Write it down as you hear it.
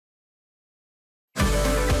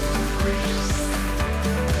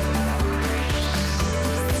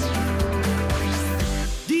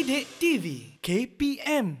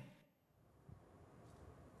EduwebTV-KPM.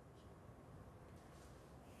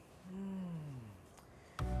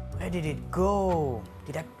 Where did it go?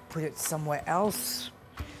 Did I put it somewhere else?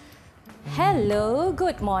 Hello,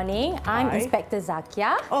 good morning. I'm Hi. Inspector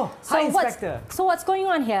Zakia. Oh, hi, Inspector. So what's going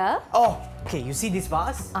on here? Oh, okay, you see this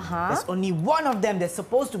vase? There's only one of them. There's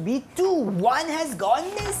supposed to be two. One has gone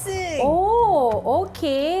missing. Oh,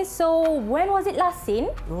 okay. So when was it last seen?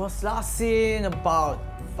 It was last seen about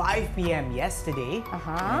 5 p.m. yesterday.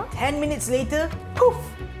 And 10 minutes later, poof,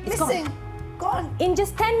 It's missing. Gone. In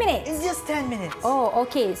just 10 minutes? In just 10 minutes. Oh,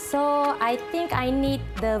 okay. So I think I need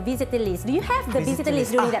the visitor list. Do you have the visitor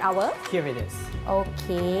list during that hour? Here it is.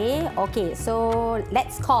 Okay, okay. So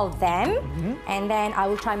let's call them and then I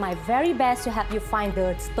will try my very best to help you find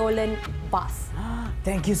the stolen vase.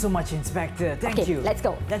 Thank you so much, Inspector. Thank you. Let's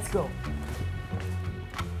go. Let's go.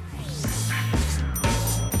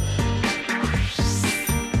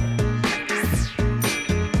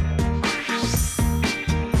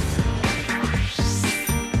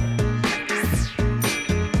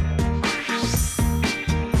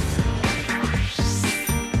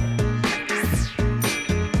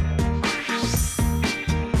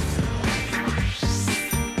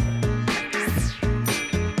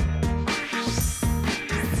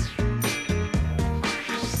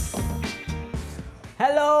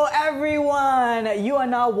 Hello everyone! You are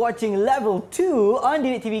now watching Level 2 on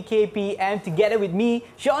EduwebTV-KPM together with me,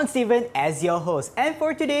 Sean Stephen, as your host. And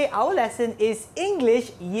for today, our lesson is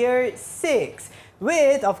English Year 6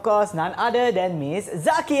 with, of course, none other than Miss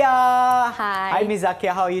Zakia. Hi. Hi, Miss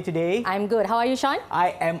Zakia. How are you today? I'm good. How are you, Sean?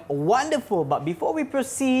 I am wonderful. But before we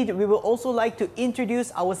proceed, we will also like to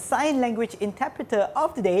introduce our sign language interpreter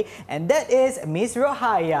of today, and that is Miss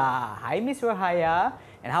Rohaya. Hi, Miss Rohaya.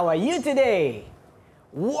 And how are you today?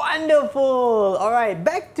 Wonderful! All right,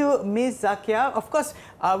 back to Miss Zakia. Of course,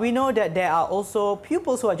 we know that there are also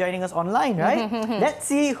pupils who are joining us online, right? Let's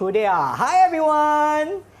see who they are. Hi,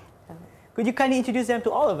 everyone! Could you kindly introduce them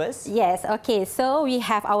to all of us? Yes, okay. So we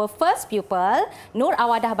have our first pupil, Nur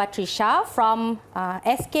Awadah Batrisha from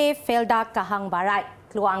SK Felda Kahang Barat,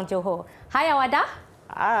 Kluang Johor. Hi, Awadah.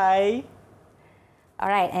 Hi. All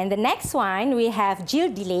right, and the next one, we have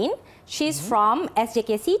Jill Delane. She's from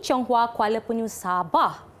SJKC Chonghua Kuala Penyu,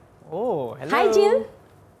 Sabah. Oh, hello. Hi, Jill.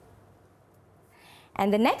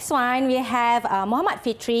 And the next one, we have Muhammad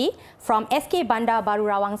Fitri from SK Bandar Baru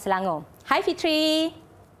Rawang, Selangor. Hi, Fitri.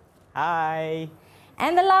 Hi.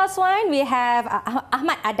 And the last one, we have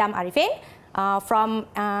Ahmad Adam Arifin from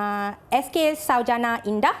SK Saujana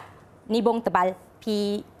Indah, Nibong Tebal,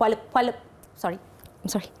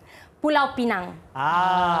 Pulau Pinang.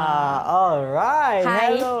 All right.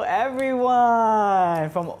 Hi. Hello, everyone.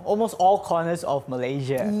 From almost all corners of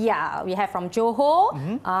Malaysia. Yeah, we have from Johor,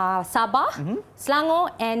 Sabah, Selangor,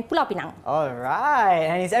 and Pulau Pinang. All right.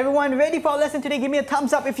 And is everyone ready for our lesson today? Give me a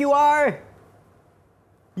thumbs up if you are.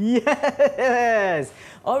 Yes.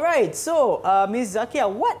 All right. So, Ms. Zakia,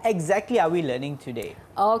 what exactly are we learning today?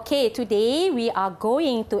 Okay, today we are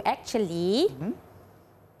going to actually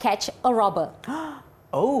catch a robber.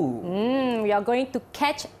 Oh. We are going to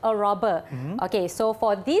catch a robber. Okay, so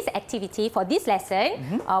for this activity, for this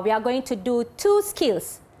lesson, we are going to do two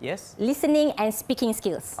skills. Yes. Listening and speaking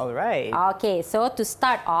skills. All right. Okay, so to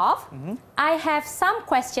start off, I have some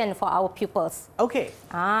questions for our pupils. Okay.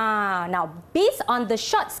 Now, based on the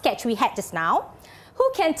short sketch we had just now,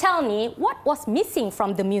 who can tell me what was missing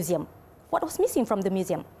from the museum? What was missing from the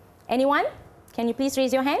museum? Anyone? Can you please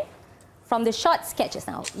raise your hand? From the short sketches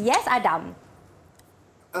now. Yes, Adam.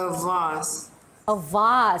 A vase. A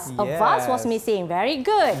vase. A vase was missing. Very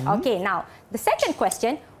good. Okay, now, the second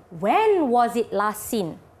question, when was it last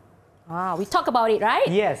seen? We talked about it, right?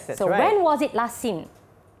 Yes, that's right. So, when was it last seen?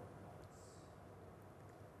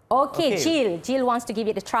 Okay, Jill. Jill wants to give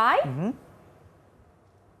it a try.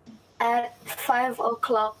 At 5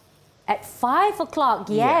 o'clock. At 5 o'clock.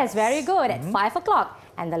 Yes, very good. At 5 o'clock.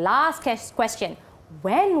 And the last question,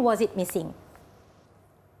 when was it missing?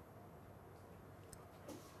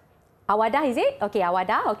 Awadah, is it? Okay,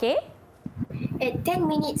 Awadah, okay. At 10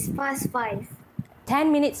 minutes past 5.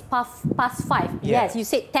 10 minutes past 5. Yes, you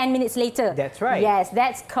said 10 minutes later. That's right. Yes,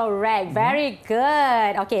 that's correct. Very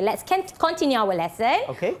good. Okay, let's continue our lesson.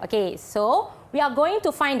 Okay. Okay, so we are going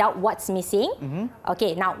to find out what's missing.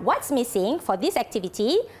 Okay, now what's missing for this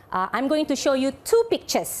activity, I'm going to show you two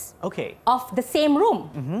pictures of the same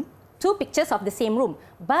room. Two pictures of the same room.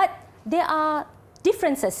 But there are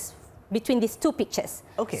differences between these two pictures.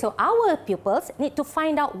 Okay. So our pupils need to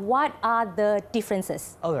find out what are the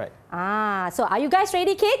differences. All right. So are you guys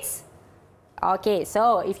ready, kids? Okay,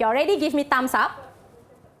 so if you're ready, give me thumbs up.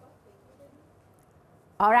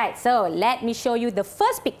 All right, so let me show you the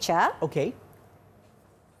first picture. Okay.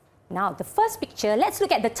 Now, the first picture, let's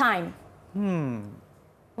look at the time.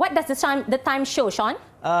 What does the time show, Sean?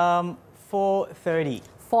 4:30.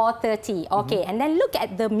 4:30. Okay, and then look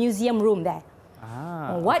at the museum room there.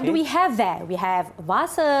 What do we have there? We have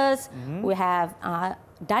vases, we have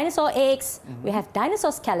dinosaur eggs, we have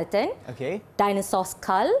dinosaur skeleton, dinosaur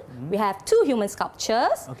skull, we have 2 human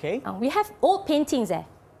sculptures, we have old paintings there.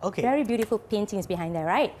 Very beautiful paintings behind there,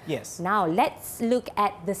 right? Yes. Now, let's look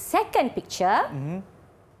at the second picture.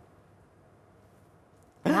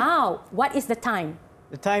 Now, what is the time?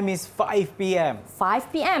 The time is 5 p.m.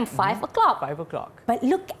 5 p.m., 5 o'clock. 5 o'clock. But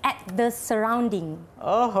look at the surrounding.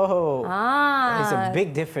 There's a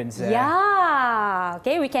big difference there. Yeah.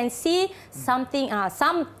 Okay, we can see something.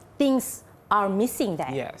 Some things are missing there.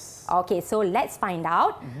 Yes. Okay, so let's find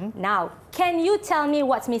out. Now, can you tell me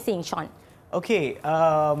what's missing, Sean? Okay,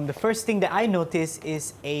 the first thing that I noticed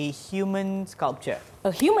is a human sculpture.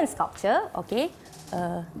 A human sculpture, okay.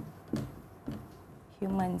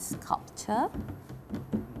 Human sculpture.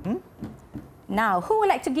 Now, who would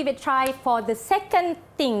like to give it a try for the second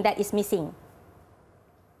thing that is missing?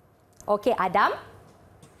 Okay, Adam?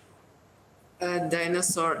 A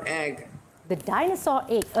dinosaur egg. The dinosaur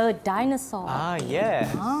egg, a dinosaur.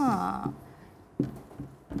 Yes.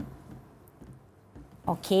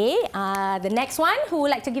 Okay, the next one, who would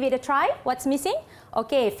like to give it a try? What's missing?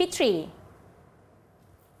 Okay, Fitri.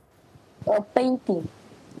 A painting.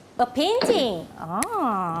 A painting.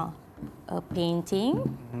 A painting.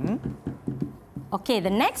 Okay, the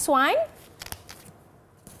next one.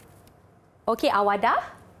 Okay, Awada.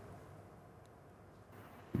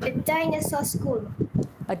 A dinosaur skull.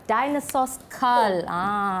 A dinosaur skull.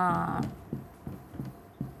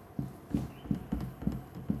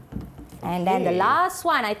 And then the last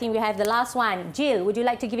one, I think we have the last one. Jill, would you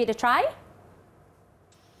like to give it a try?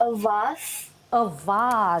 A vase. A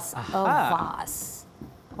vase. A vase.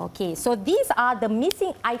 Okay, so these are the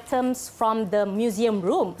missing items from the museum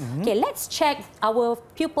room. Okay, let's check our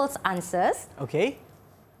pupils' answers. Okay.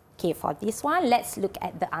 Okay, for this one, let's look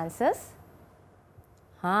at the answers.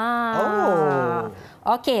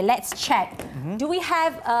 Okay, let's check. Do we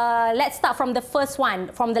have, let's start from the first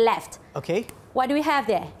one, from the left. Okay. What do we have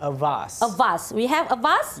there? A vase. A vase. We have a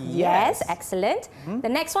vase? Yes, excellent. The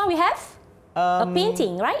next one we have? A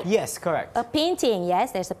painting, right? Yes, correct. A painting,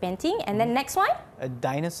 yes, there's a painting. And then next one? A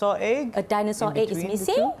dinosaur egg. A dinosaur egg is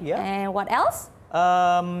missing. And what else?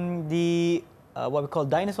 The what we call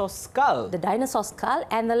dinosaur skull. The dinosaur skull.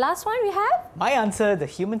 And the last one we have? My answer, the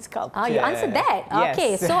human sculpture. Oh, you answered that. Yes.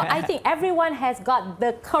 Okay, so I think everyone has got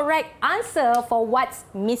the correct answer for what's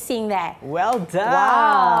missing there. Well done.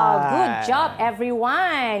 Wow, good job,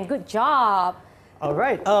 everyone. Good job. All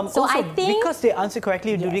right. So also, I think, because they answer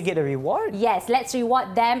correctly, do they get a reward? Yes, let's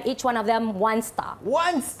reward them, each one of them 1 star.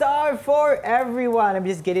 1 star for everyone. Let me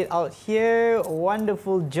just get it out here.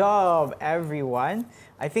 Wonderful job, everyone.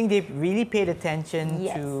 I think they've really paid attention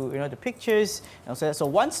to the pictures. So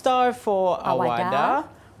 1 star for Awada,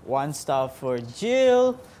 1 star for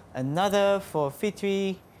Jill, another for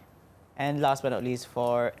Fitri, and last but not least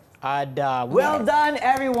for Ada. Well done,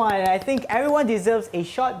 everyone. I think everyone deserves a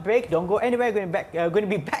short break. Don't go anywhere. Going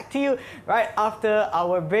to be back to you right after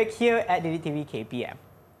our break here at EduwebTV KPM.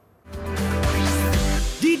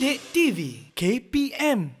 EduwebTV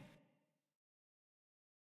KPM.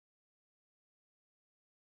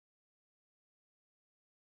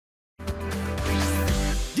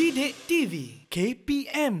 EduwebTV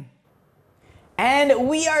KPM. And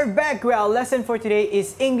we are back. Well, lesson for today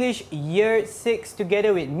is English Year 6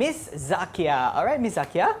 together with Miss Zakia. All right, Miss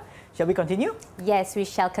Zakia, shall we continue? Yes, we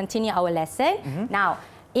shall continue our lesson. Now,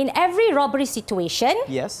 in every robbery situation,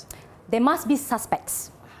 there must be suspects.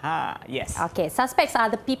 Yes. Okay, suspects are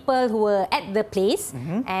the people who were at the place,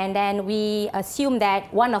 and then we assume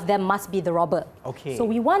that one of them must be the robber. Okay. So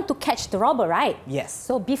we want to catch the robber, right? Yes.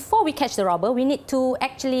 So before we catch the robber, we need to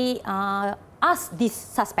actually ask these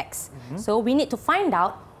suspects. So we need to find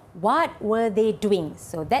out what were they doing.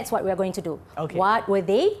 So that's what we're going to do. Okay. What were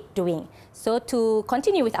they doing? So to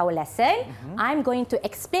continue with our lesson, I'm going to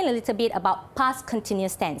explain a little bit about past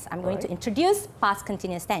continuous tense. I'm going to introduce past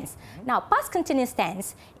continuous tense. Now, past continuous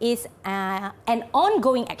tense is an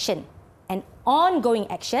ongoing action. An ongoing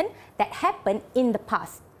action that happened in the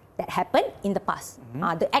past. That happened in the past.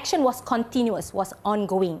 The action was continuous, was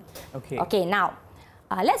ongoing. Okay. Okay, now,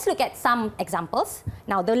 let's look at some examples.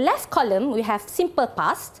 Now, the left column, we have simple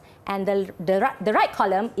past, and the right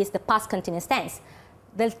column is the past continuous tense.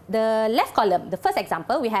 The left column, the first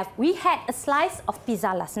example, we had a slice of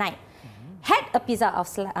pizza last night. Had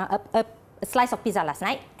a a slice of pizza last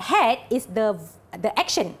night. Had is the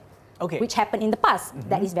action. Okay. Which happened in the past.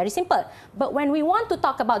 That is very simple. But when we want to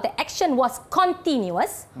talk about the action was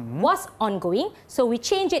continuous, was ongoing, so we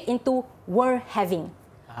change it into were having.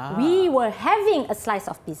 We were having a slice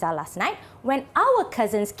of pizza last night when our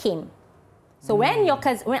cousins came. So when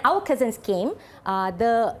our cousins came,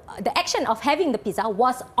 the action of having the pizza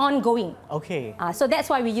was ongoing. Okay. So that's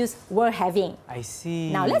why we use were having. I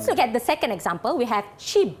see. Now let's look at the second example. We have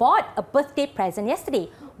she bought a birthday present yesterday.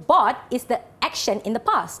 Bought is the action in the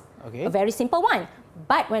past. Okay. A very simple one.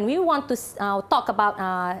 But when we want to talk about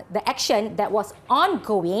the action that was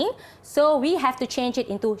ongoing, so we have to change it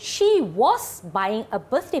into she was buying a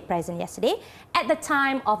birthday present yesterday at the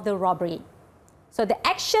time of the robbery. So the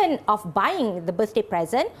action of buying the birthday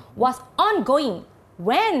present was ongoing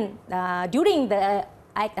when during the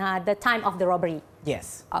time of the robbery.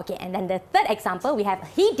 Yes. Okay, and then the third example, we have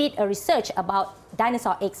he did a research about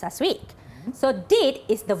dinosaur eggs last week. So did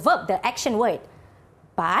is the verb, the action word.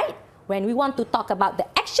 But when we want to talk about the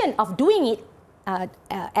action of doing it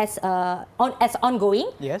as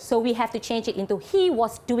ongoing, yes. So we have to change it into he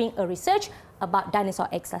was doing a research about dinosaur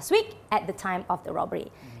eggs last week at the time of the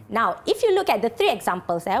robbery. Now, if you look at the three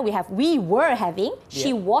examples there, we have we were having,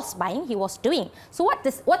 she was buying, he was doing. So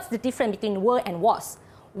what's the difference between were and was?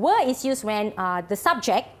 Were is used when the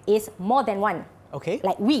subject is more than one. Okay.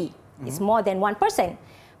 Like we is more than one person.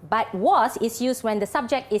 But was is used when the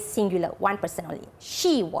subject is singular, one person only.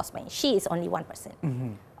 She was buying, she is only one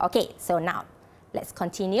person. Okay, so now let's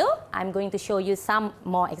continue. I'm going to show you some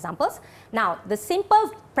more examples. Now, the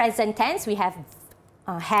simple present tense we have,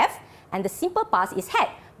 and the simple past is had.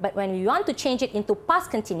 But when we want to change it into past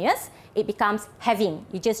continuous, it becomes having.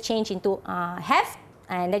 You just change into have,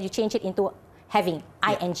 and then you change it into having,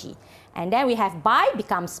 ing. And then we have buy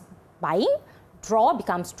becomes buying, draw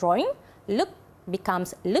becomes drawing, look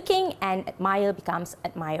becomes looking, and admire becomes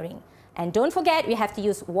admiring. And don't forget, we have to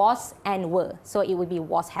use was and were. So it would be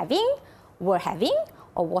was having, were having,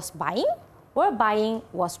 or was buying, were buying,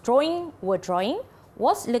 was drawing, were drawing,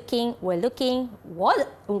 was looking, were looking,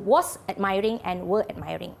 was admiring, and were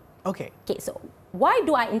admiring. Okay. Okay, so why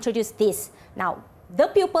do I introduce this? Now, the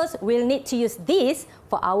pupils will need to use this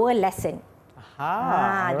for our lesson.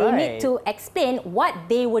 They need to explain what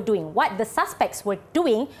they were doing, what the suspects were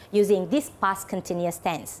doing using this past continuous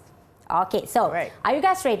tense. Okay, so are you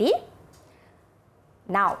guys ready?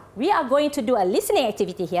 Now, we are going to do a listening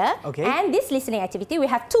activity here. Okay. And this listening activity, we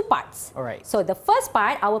have two parts. All right. So the first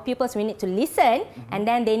part, our pupils will need to listen and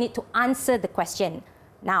then they need to answer the question.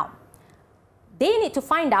 Now, they need to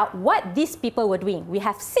find out what these people were doing. We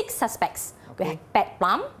have 6 suspects. We have Pat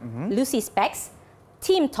Plum, Lucy Specs,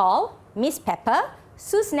 Tim Tall, Miss Pepper,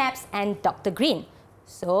 Sue Snaps, and Dr. Green.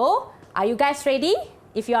 So, are you guys ready?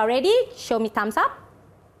 If you are ready, show me thumbs up.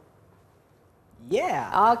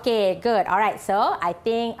 Yeah. Okay, good. All right, so I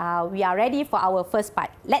think we are ready for our first part.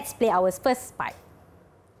 Let's play our first part.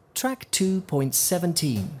 Track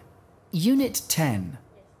 2.17, Unit 10,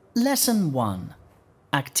 Lesson 1,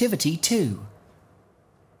 Activity 2,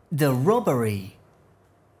 The Robbery.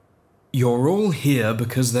 You're all here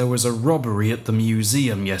because there was a robbery at the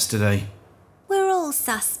museum yesterday. We're all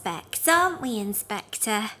suspects, aren't we,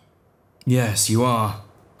 Inspector? Yes, you are.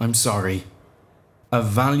 I'm sorry. A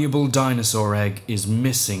valuable dinosaur egg is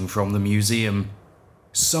missing from the museum.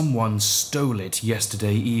 Someone stole it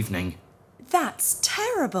yesterday evening. That's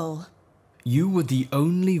terrible. You were the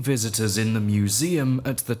only visitors in the museum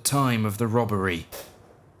at the time of the robbery.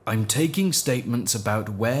 I'm taking statements about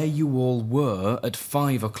where you all were at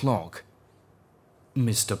 5 o'clock.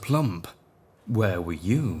 Mr. Plump, where were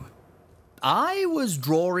you? I was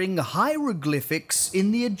drawing hieroglyphics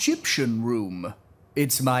in the Egyptian room.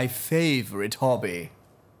 It's my favourite hobby.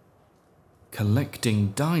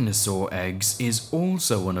 Collecting dinosaur eggs is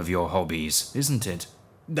also one of your hobbies, isn't it?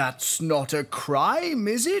 That's not a crime,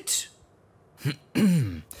 is it?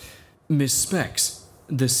 Miss Specs,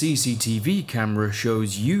 the CCTV camera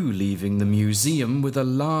shows you leaving the museum with a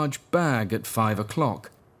large bag at 5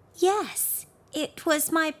 o'clock. Yes, it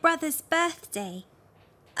was my brother's birthday.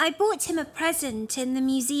 I bought him a present in the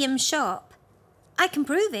museum shop. I can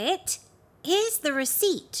prove it. Here's the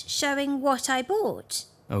receipt showing what I bought.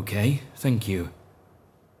 Okay, thank you.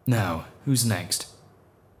 Now, who's next?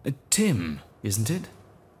 Tim, isn't it?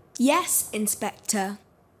 Yes, Inspector.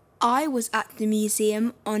 I was at the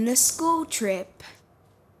museum on a school trip.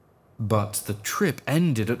 But the trip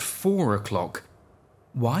ended at 4 o'clock.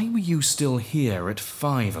 Why were you still here at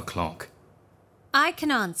 5 o'clock? I can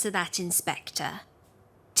answer that, Inspector.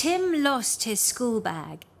 Tim lost his school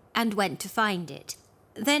bag and went to find it.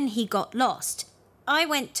 Then he got lost. I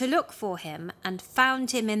went to look for him and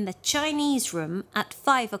found him in the Chinese room at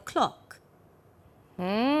 5 o'clock.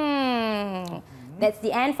 That's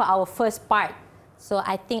the end for our first part. So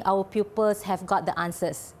I think our pupils have got the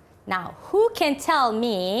answers. Now, who can tell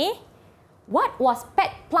me what was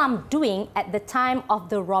Pet Plum doing at the time of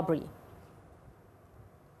the robbery?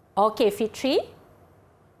 Okay, Fitri.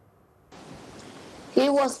 He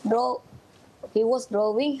was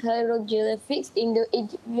drawing hieroglyphics in the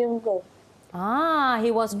Egyptian room.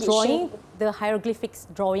 He was drawing the hieroglyphics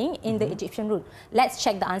drawing in the Egyptian room. Let's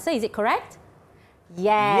check the answer. Is it correct?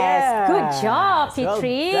 Yes. Good job,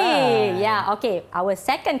 Fitri. Well done. Yeah, okay. Our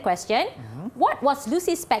second question. What was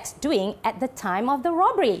Lucy Specs doing at the time of the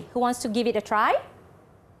robbery? Who wants to give it a try?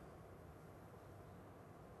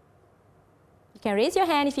 You can raise your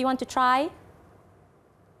hand if you want to try.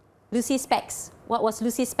 Lucy Specs. What was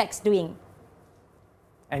Lucy Specs doing?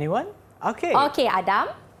 Anyone? Okay. Okay, Adam.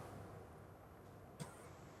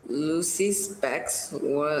 Lucy Specs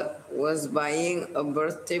was buying a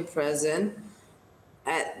birthday present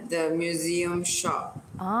at the museum shop.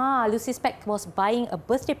 Lucy Specs was buying a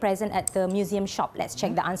birthday present at the museum shop. Let's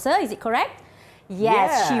check the answer. Is it correct?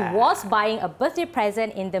 Yes, she was buying a birthday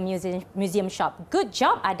present in the museum shop. Good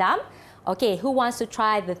job, Adam. Okay, who wants to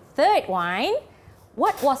try the third one?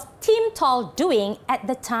 What was Tim Tall doing at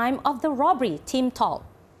the time of the robbery? Tim Tall.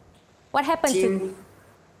 What happened to...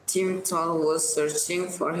 Tim Tall was searching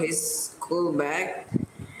for his school bag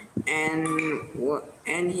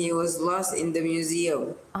and he was lost in the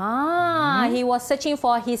museum. He was searching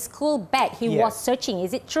for his school bag. He was searching.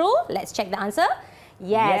 Is it true? Let's check the answer.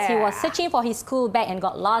 Yes, he was searching for his school bag and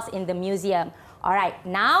got lost in the museum. All right,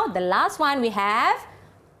 now the last one we have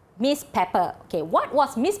Miss Pepper. Okay, what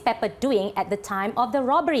was Miss Pepper doing at the time of the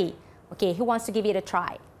robbery? Okay, who wants to give it a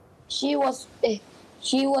try? She was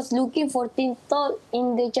looking for Tim Tall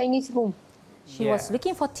in the Chinese room. She was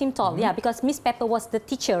looking for Tim Tall, because Miss Pepper was the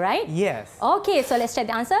teacher, right? Yes. Okay, so let's check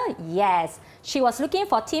the answer. Yes, she was looking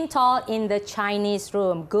for Tim Tall in the Chinese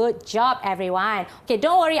room. Good job, everyone. Okay,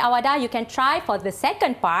 don't worry, Awada, you can try for the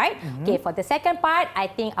second part. Okay, for the second part, I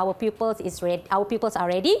think our pupils are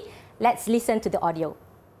ready. Let's listen to the audio.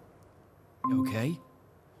 Okay.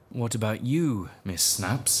 What about you, Miss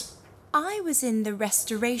Snaps? I was in the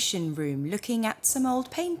restoration room looking at some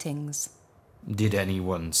old paintings. Did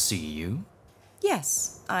anyone see you?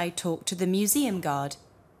 Yes, I talked to the museum guard.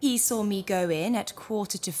 He saw me go in at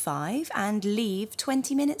 4:45 and leave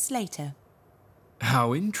 20 minutes later.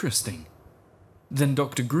 How interesting. Then,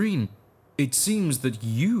 Dr. Green, it seems that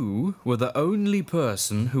you were the only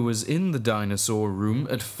person who was in the dinosaur room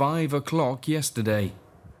at 5 o'clock yesterday.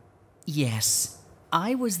 Yes,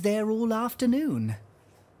 I was there all afternoon.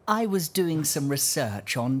 I was doing some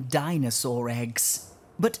research on dinosaur eggs,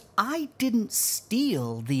 but I didn't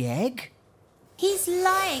steal the egg. He's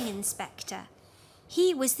lying, Inspector.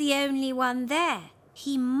 He was the only one there.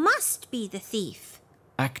 He must be the thief.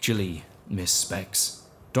 Actually, Miss Specs,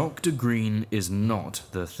 Dr. Green is not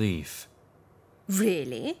the thief.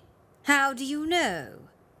 Really? How do you know?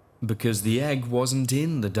 Because the egg wasn't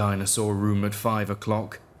in the dinosaur room at 5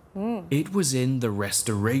 o'clock. It was in the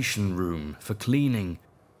restoration room for cleaning.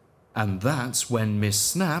 And that's when Miss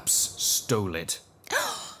Snaps stole it.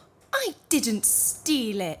 I didn't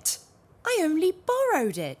steal it. I only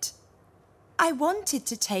borrowed it. I wanted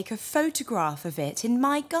to take a photograph of it in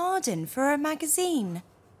my garden for a magazine.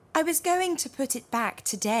 I was going to put it back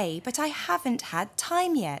today, but I haven't had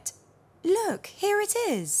time yet. Look, here it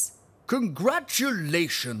is.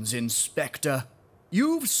 Congratulations, Inspector.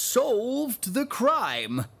 You've solved the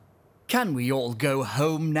crime. Can we all go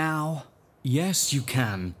home now? Yes, you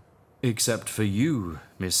can. Except for you,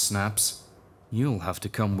 Miss Snaps. You'll have to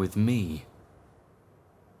come with me.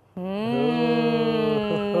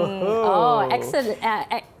 Oh, excellent.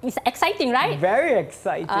 It's exciting, right? Very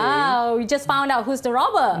exciting. We just found out who's the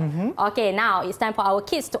robber. Okay, now it's time for our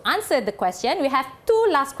kids to answer the question. We have two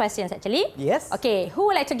last questions, actually. Yes. Okay, who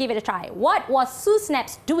would like to give it a try? What was Sue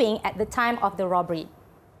Snaps doing at the time of the robbery?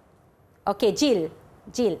 Okay, Jill.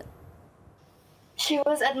 She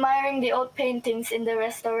was admiring the old paintings in the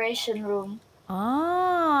restoration room.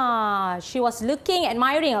 She was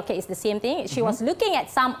admiring. Okay, it's the same thing. She was looking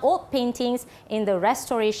at some old paintings in the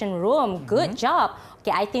restoration room. Good job.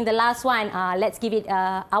 Okay, I think the last one, let's give it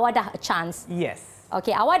Awada a chance. Yes.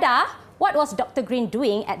 Okay, Awada, what was Dr. Green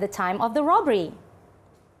doing at the time of the robbery?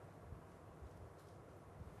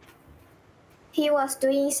 He was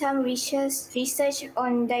doing some research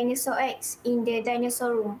on dinosaur eggs in the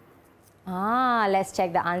dinosaur room. Let's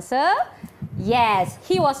check the answer. Yes,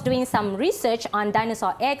 he was doing some research on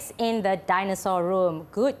dinosaur eggs in the dinosaur room.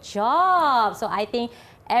 Good job. So I think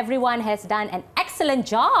everyone has done an excellent excellent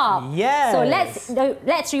job. Yes. So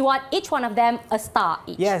let's reward each one of them a star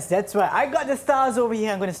each. Yes, that's right. I got the stars over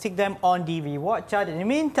here. I'm going to stick them on the reward chart. In the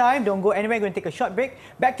meantime, don't go anywhere. I'm going to take a short break.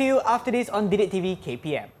 Back to you after this on EduwebTV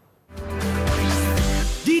KPM.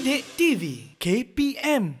 EduwebTV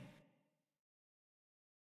KPM.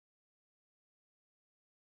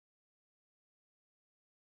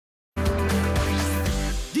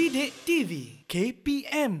 EduwebTV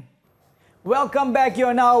KPM. Welcome back.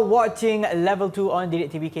 You're now watching Level 2 on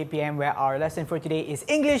EduwebTV KPM, where our lesson for today is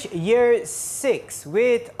English Year 6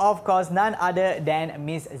 with, of course, none other than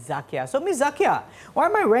Miss Zakia. So, Miss Zakia, why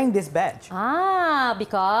am I wearing this badge?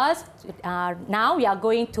 Because now we are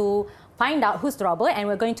going to find out who's the robber and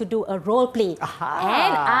we're going to do a role play.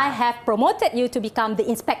 And I have promoted you to become the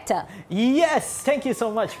inspector. Yes, thank you so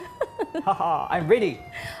much. I'm ready.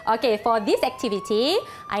 Okay, for this activity,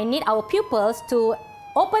 I need our pupils to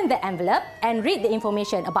open the envelope and read the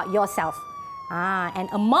information about yourself. And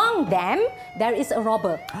among them, there is a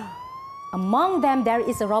robber. Among them, there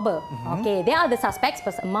is a robber. Okay, they are the suspects,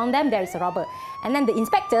 but among them, there is a robber. And then the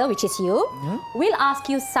inspector, which is you, will ask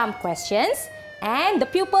you some questions. And the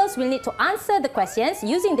pupils will need to answer the questions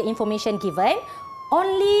using the information given,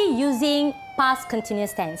 only using past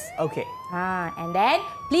continuous tense. Okay. And then,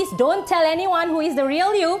 please don't tell anyone who is the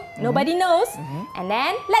real you. Nobody knows. And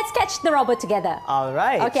then, let's catch the robber together. All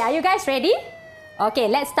right. Okay, are you guys ready? Okay,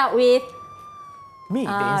 let's start with me,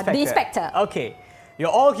 the inspector. Okay. You're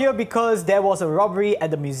all here because there was a robbery at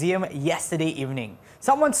the museum yesterday evening.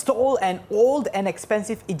 Someone stole an old and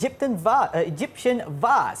expensive Egyptian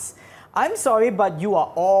vase. I'm sorry, but you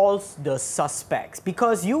are all the suspects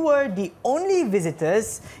because you were the only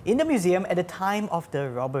visitors in the museum at the time of the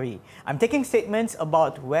robbery. I'm taking statements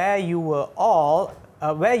about where you all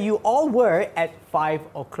were at 5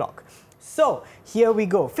 o'clock. So, here we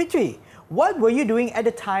go. Fitri, what were you doing at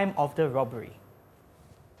the time of the robbery?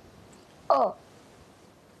 Oh,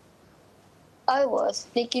 I was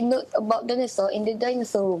taking note about dinosaur in the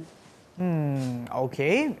dinosaur room.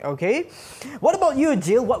 Okay. What about you,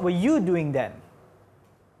 Jill? What were you doing then?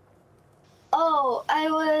 Oh,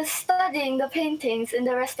 I was studying the paintings in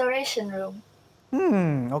the restoration room.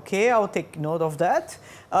 Okay, I'll take note of that.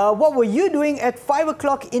 What were you doing at 5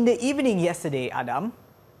 o'clock in the evening yesterday, Adam?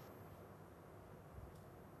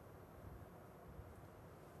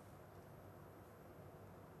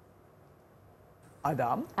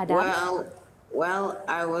 Adam? Well,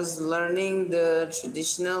 I was learning the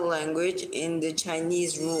traditional language in the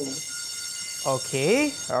Chinese room.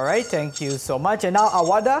 Okay, all right, thank you so much. And now,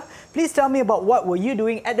 Awada, please tell me about what were you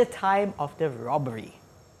doing at the time of the robbery?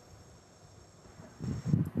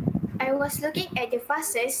 I was looking at the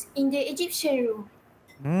vases in the Egyptian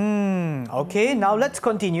room. Okay, now let's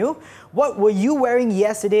continue. What were you wearing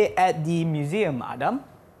yesterday at the museum, Adam?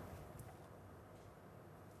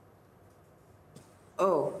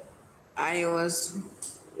 Oh, I was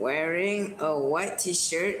wearing a white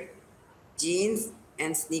t-shirt, jeans,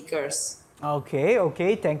 and sneakers. Okay,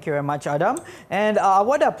 thank you very much, Adam. And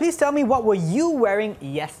Awada, please tell me what were you wearing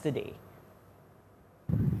yesterday?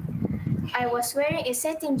 I was wearing a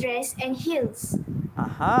satin dress and heels.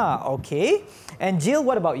 Okay. And Jill,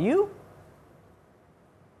 what about you?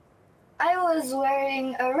 I was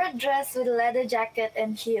wearing a red dress with a leather jacket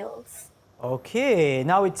and heels. Okay,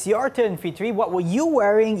 now it's your turn, Fitri. What were you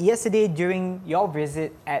wearing yesterday during your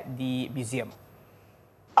visit at the museum?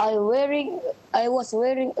 I was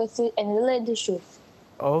wearing a suit and leather shoes.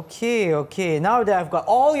 Okay. Now that I've got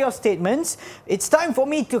all your statements, it's time for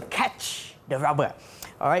me to catch the robber.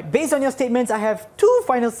 All right, based on your statements, I have two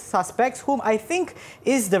final suspects whom I think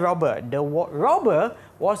is the robber. The robber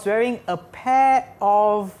was wearing a pair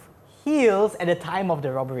of heels at the time of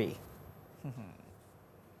the robbery.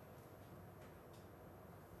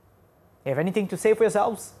 You have anything to say for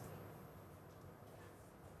yourselves?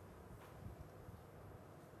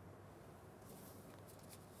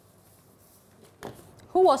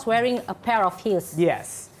 Who was wearing a pair of heels?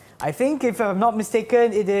 Yes. I think, if I'm not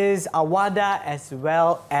mistaken, it is Awada as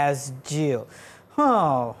well as Jill.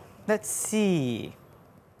 Let's see.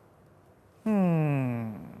 Do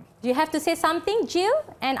you have to say something, Jill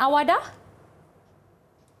and Awada?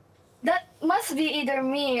 That must be either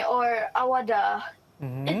me or Awada.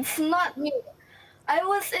 It's not me. I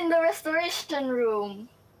was in the restoration room.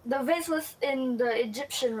 The vase was in the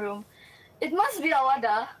Egyptian room. It must be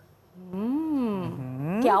Awada.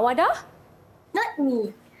 Okay, Awada? Not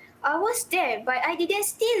me. I was there, but I didn't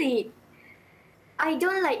steal it. I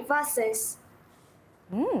don't like vases.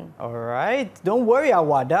 All right. Don't worry,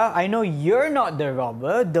 Awada. I know you're not the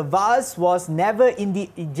robber. The vase was never in the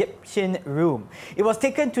Egyptian room. It was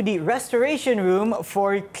taken to the restoration room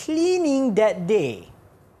for cleaning that day.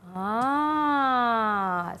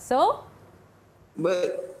 So?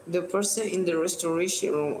 But the person in the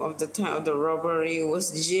restoration room of the time of the robbery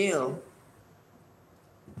was Jill.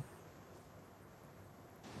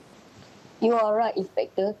 You are right,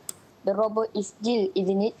 Inspector. The robber is Jill,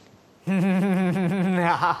 isn't it?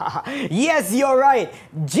 Yes, you're right.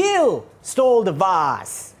 Jill stole the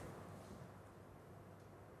vase.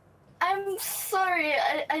 I'm sorry,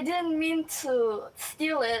 I didn't mean to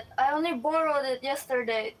steal it. I only borrowed it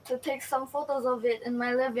yesterday to take some photos of it in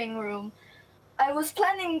my living room. I was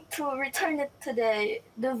planning to return it today.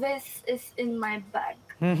 The vase is in my bag.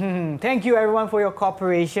 Thank you everyone for your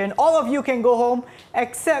cooperation. All of you can go home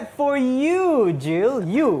except for you, Jill.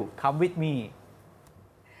 You come with me.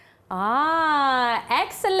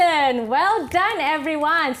 Excellent. Well done,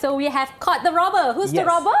 everyone. So we have caught the robber. Who's the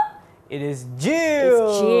robber? It is Jill.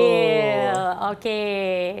 It's Jill.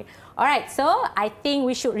 Okay. All right. So I think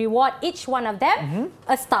we should reward each one of them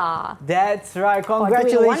a star. That's right.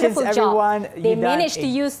 Congratulations, everyone. They managed to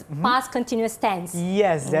use past continuous tense.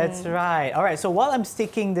 Yes, that's right. All right. So while I'm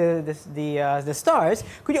sticking the stars,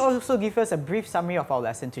 could you also give us a brief summary of our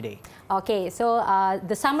lesson today? Okay. So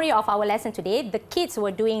the summary of our lesson today, the kids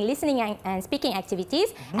were doing listening and speaking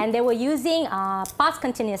activities, and they were using past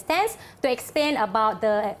continuous tense to explain about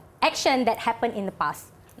the action that happened in the past.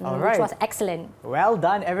 Which was excellent. Well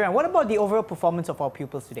done, everyone. What about the overall performance of our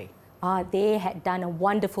pupils today? They had done a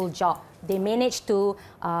wonderful job. They managed to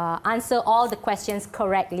answer all the questions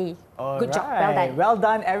correctly. Good job. Well done. Well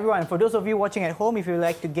done, everyone. For those of you watching at home, if you would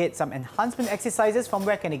like to get some enhancement exercises, from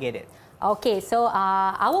where can they get it? Okay, so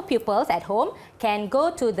our pupils at home can go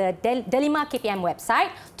to the Delima KPM website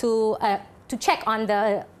to check on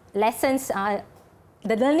the lessons,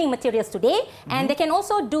 the learning materials today, and they can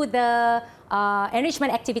also do the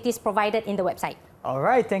enrichment activities provided in the website. All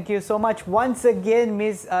right, thank you so much once again,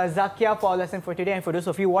 Ms. Zakia, for our lesson for today. And for those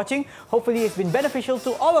of you watching, hopefully it's been beneficial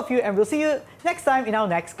to all of you, and we'll see you next time in our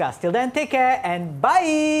next class. Till then, take care and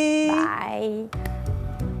bye! Bye!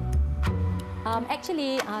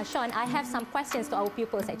 Actually, Sean, I have some questions to our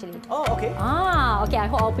pupils actually. Oh, okay. Okay, I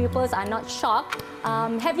hope our pupils are not shocked.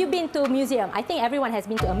 Have you been to a museum? I think everyone has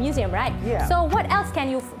been to a museum, right? Yeah. So what else can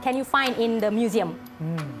you find in the museum?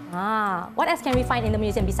 What else can we find in the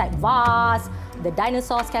museum besides vase, the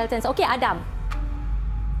dinosaur skeletons? Okay, Adam.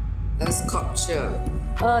 A sculpture.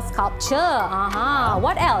 A sculpture.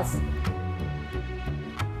 What else?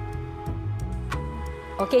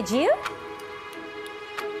 Okay, Jill.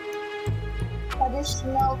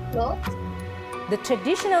 Traditional clothes. The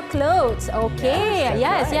traditional clothes. Okay.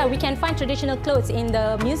 Yes, we can find traditional clothes in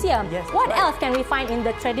the museum. Yes, what else can we find in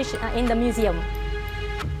the museum?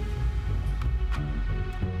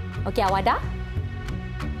 Okay, Awada?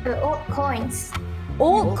 The old coins.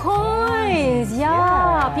 Old coins.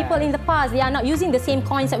 Yeah. People in the past, they are not using the same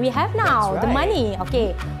coins that we have now. That's right. The money.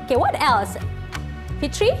 Okay. Okay, what else?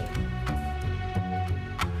 Fitri?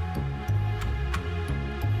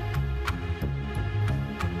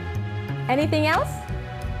 Anything else?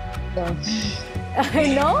 No.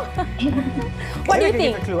 No? What do you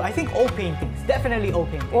think? Give a clue. I think old paintings. Definitely old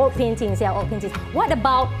paintings. Old paintings, yeah, old paintings. What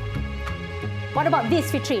about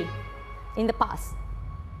this, Fitri, in the past?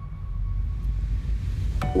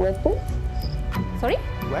 Weapons? Sorry?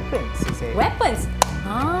 Weapons, you say. Weapons.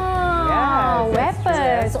 Yes,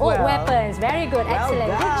 weapons. Old weapons. Very good. Well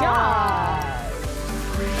Excellent. done. Good job.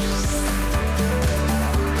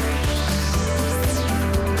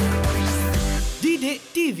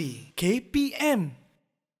 EduwebTV KPM